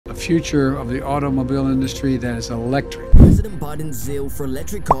future of the automobile industry that is electric. President Biden's zeal for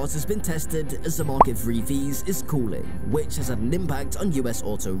electric cars has been tested as the market for EVs is cooling, which has had an impact on US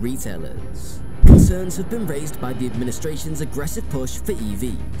auto retailers. Concerns have been raised by the administration's aggressive push for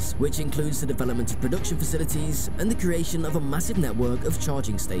EVs, which includes the development of production facilities and the creation of a massive network of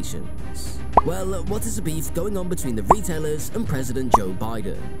charging stations. Well, what is the beef going on between the retailers and President Joe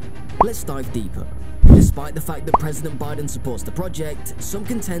Biden? Let's dive deeper. Despite the fact that President Biden supports the project, some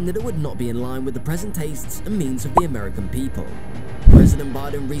contend that it would not be in line with the present tastes and means of the American people. President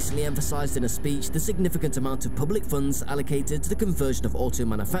Biden recently emphasized in a speech the significant amount of public funds allocated to the conversion of auto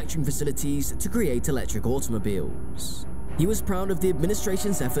manufacturing facilities to create electric automobiles. He was proud of the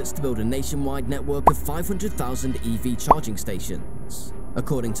administration's efforts to build a nationwide network of 500,000 EV charging stations.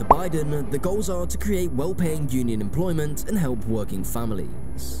 According to Biden, the goals are to create well-paying union employment and help working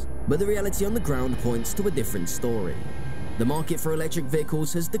families. But the reality on the ground points to a different story. The market for electric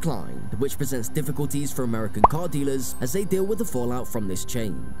vehicles has declined, which presents difficulties for American car dealers as they deal with the fallout from this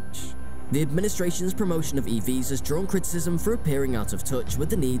change. The administration's promotion of EVs has drawn criticism for appearing out of touch with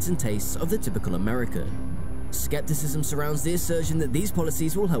the needs and tastes of the typical American. Skepticism surrounds the assertion that these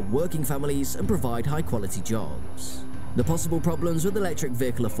policies will help working families and provide high-quality jobs. The possible problems with electric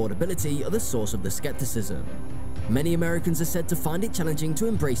vehicle affordability are the source of the skepticism. Many Americans are said to find it challenging to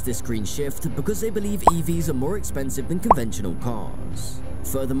embrace this green shift because they believe EVs are more expensive than conventional cars.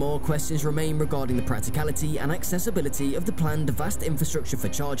 Furthermore, questions remain regarding the practicality and accessibility of the planned vast infrastructure for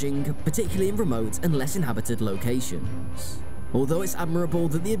charging, particularly in remote and less inhabited locations. Although it's admirable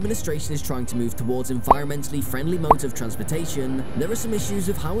that the administration is trying to move towards environmentally friendly modes of transportation, there are some issues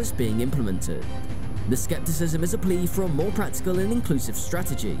with how it's being implemented. The skepticism is a plea for a more practical and inclusive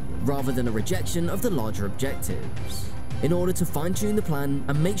strategy, rather than a rejection of the larger objectives. In order to fine-tune the plan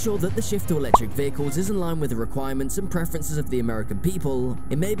and make sure that the shift to electric vehicles is in line with the requirements and preferences of the American people,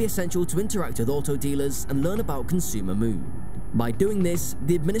 it may be essential to interact with auto dealers and learn about consumer mood. By doing this,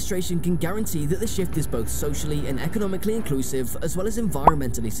 the administration can guarantee that the shift is both socially and economically inclusive as well as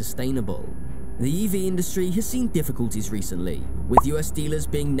environmentally sustainable. The EV industry has seen difficulties recently, with US dealers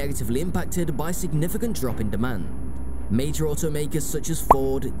being negatively impacted by a significant drop in demand. Major automakers such as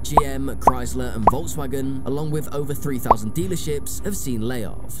Ford, GM, Chrysler, and Volkswagen, along with over 3,000 dealerships, have seen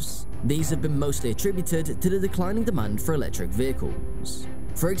layoffs. These have been mostly attributed to the declining demand for electric vehicles.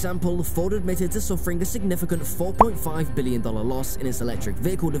 For example, Ford admitted to suffering a significant $4.5 billion loss in its electric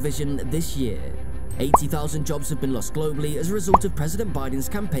vehicle division this year. 80,000 jobs have been lost globally as a result of President Biden's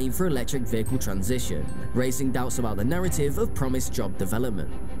campaign for electric vehicle transition, raising doubts about the narrative of promised job development.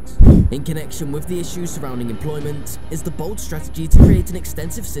 In connection with the issues surrounding employment is the bold strategy to create an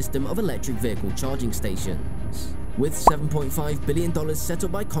extensive system of electric vehicle charging stations. With $7.5 billion set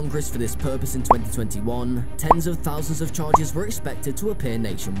up by Congress for this purpose in 2021, tens of thousands of chargers were expected to appear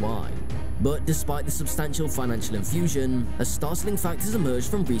nationwide. But despite the substantial financial infusion, a startling fact has emerged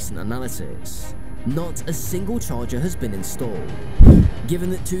from recent analysis. Not a single charger has been installed. Given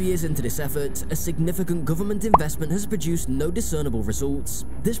that 2 years into this effort, a significant government investment has produced no discernible results,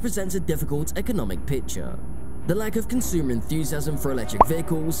 this presents a difficult economic picture. The lack of consumer enthusiasm for electric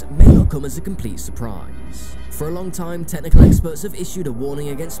vehicles may not come as a complete surprise. For a long time, technical experts have issued a warning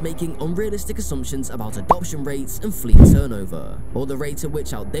against making unrealistic assumptions about adoption rates and fleet turnover, or the rate at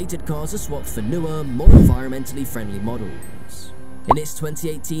which outdated cars are swapped for newer, more environmentally friendly models. In its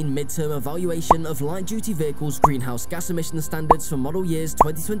 2018 midterm evaluation of light-duty vehicles' greenhouse gas emission standards for model years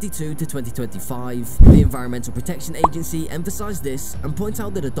 2022 to 2025, the Environmental Protection Agency emphasized this and pointed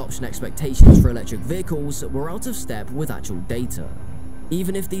out that adoption expectations for electric vehicles were out of step with actual data.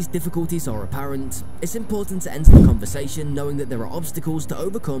 Even if these difficulties are apparent, it's important to enter the conversation knowing that there are obstacles to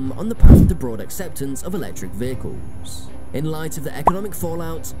overcome on the path to broad acceptance of electric vehicles. In light of the economic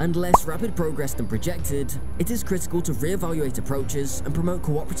fallout and less rapid progress than projected, it is critical to re-evaluate approaches and promote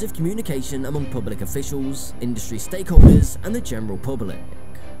cooperative communication among public officials, industry stakeholders, and the general public.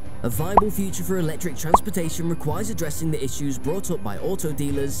 A viable future for electric transportation requires addressing the issues brought up by auto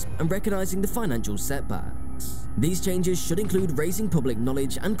dealers and recognizing the financial setbacks. These changes should include raising public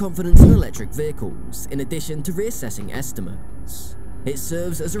knowledge and confidence in electric vehicles, in addition to reassessing estimates. It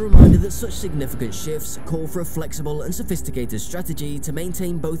serves as a reminder that such significant shifts call for a flexible and sophisticated strategy to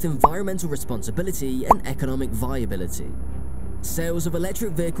maintain both environmental responsibility and economic viability. Sales of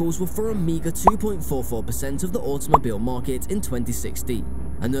electric vehicles were for a meager 2.44% of the automobile market in 2016,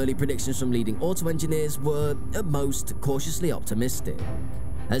 and early predictions from leading auto engineers were, at most, cautiously optimistic.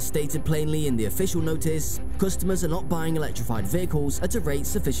 As stated plainly in the official notice, customers are not buying electrified vehicles at a rate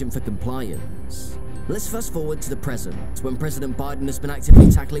sufficient for compliance. Let's fast forward to the present, when President Biden has been actively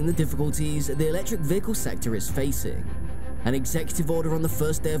tackling the difficulties the electric vehicle sector is facing. An executive order on the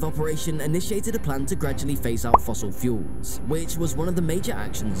first day of operation initiated a plan to gradually phase out fossil fuels, which was one of the major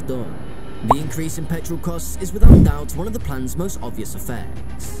actions done. The increase in petrol costs is without doubt one of the plan's most obvious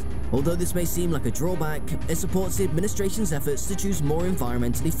effects. Although this may seem like a drawback, it supports the administration's efforts to choose more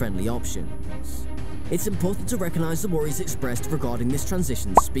environmentally friendly options. It's important to recognize the worries expressed regarding this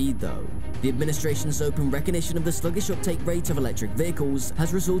transition's speed though. The administration's open recognition of the sluggish uptake rate of electric vehicles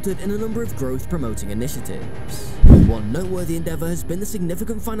has resulted in a number of growth-promoting initiatives. One noteworthy endeavor has been the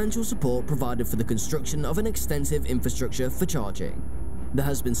significant financial support provided for the construction of an extensive infrastructure for charging. There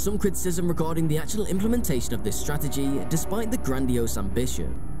has been some criticism regarding the actual implementation of this strategy, despite the grandiose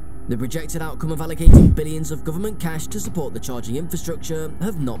ambition. The projected outcome of allocating billions of government cash to support the charging infrastructure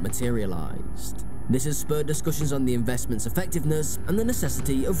have not materialized. This has spurred discussions on the investment's effectiveness and the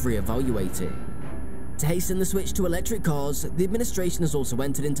necessity of re-evaluating. To hasten the switch to electric cars, the administration has also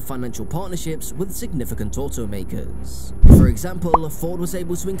entered into financial partnerships with significant automakers. For example, Ford was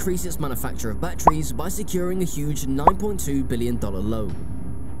able to increase its manufacture of batteries by securing a huge $9.2 billion loan.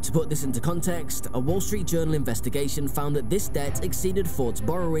 To put this into context, a Wall Street Journal investigation found that this debt exceeded Ford's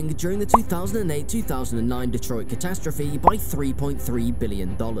borrowing during the 2008-2009 Detroit catastrophe by $3.3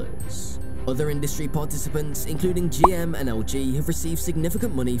 billion. Other industry participants, including GM and LG, have received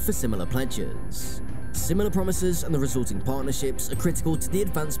significant money for similar pledges. Similar promises and the resulting partnerships are critical to the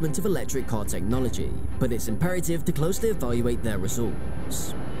advancement of electric car technology, but it's imperative to closely evaluate their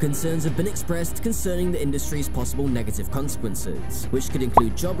results. Concerns have been expressed concerning the industry's possible negative consequences, which could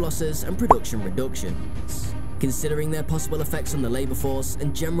include job losses and production reductions. Considering their possible effects on the labor force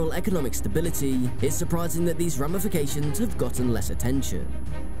and general economic stability, it's surprising that these ramifications have gotten less attention.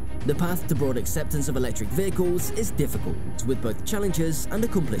 The path to broad acceptance of electric vehicles is difficult, with both challenges and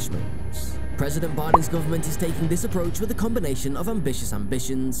accomplishments. President Biden's government is taking this approach with a combination of ambitious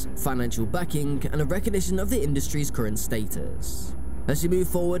ambitions, financial backing, and a recognition of the industry's current status. As we move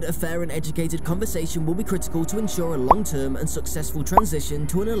forward, a fair and educated conversation will be critical to ensure a long-term and successful transition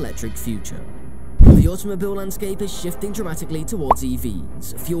to an electric future. The automobile landscape is shifting dramatically towards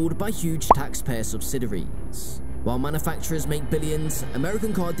EVs, fueled by huge taxpayer subsidies. While manufacturers make billions,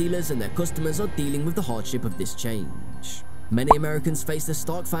 American car dealers and their customers are dealing with the hardship of this change. Many Americans face the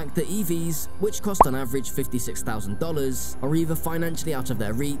stark fact that EVs, which cost on average $56,000, are either financially out of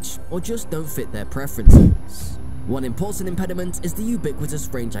their reach or just don't fit their preferences. One important impediment is the ubiquitous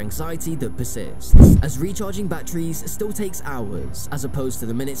range anxiety that persists, as recharging batteries still takes hours as opposed to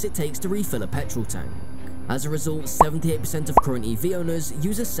the minutes it takes to refill a petrol tank. As a result, 78% of current EV owners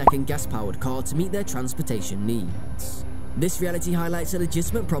use a second gas-powered car to meet their transportation needs. This reality highlights a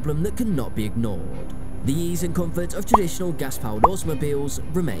legitimate problem that cannot be ignored. The ease and comfort of traditional gas-powered automobiles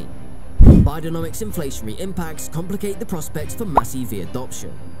remain. Bidenomics' inflationary impacts complicate the prospects for mass EV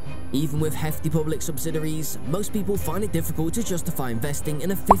adoption. Even with hefty public subsidies, most people find it difficult to justify investing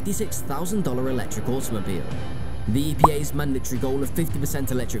in a $56,000 electric automobile. The EPA's mandatory goal of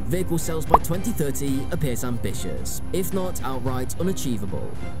 50% electric vehicle sales by 2030 appears ambitious, if not outright unachievable.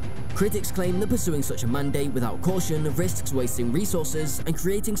 Critics claim that pursuing such a mandate without caution risks wasting resources and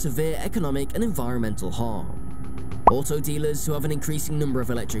creating severe economic and environmental harm. Auto dealers who have an increasing number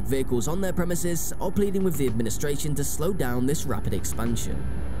of electric vehicles on their premises are pleading with the administration to slow down this rapid expansion.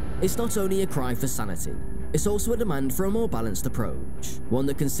 It's not only a cry for sanity, it's also a demand for a more balanced approach, one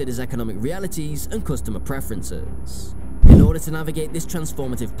that considers economic realities and customer preferences. In order to navigate this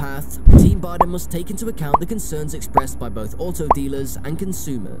transformative path, Team Biden must take into account the concerns expressed by both auto dealers and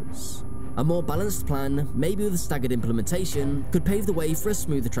consumers. A more balanced plan, maybe with a staggered implementation, could pave the way for a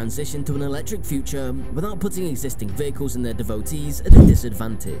smoother transition to an electric future without putting existing vehicles and their devotees at a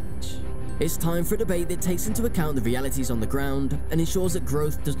disadvantage. It's time for a debate that takes into account the realities on the ground and ensures that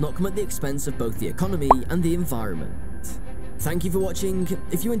growth does not come at the expense of both the economy and the environment. Thank you for watching.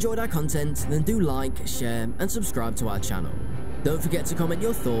 If you enjoyed our content, then do like, share, and subscribe to our channel. Don't forget to comment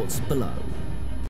your thoughts below.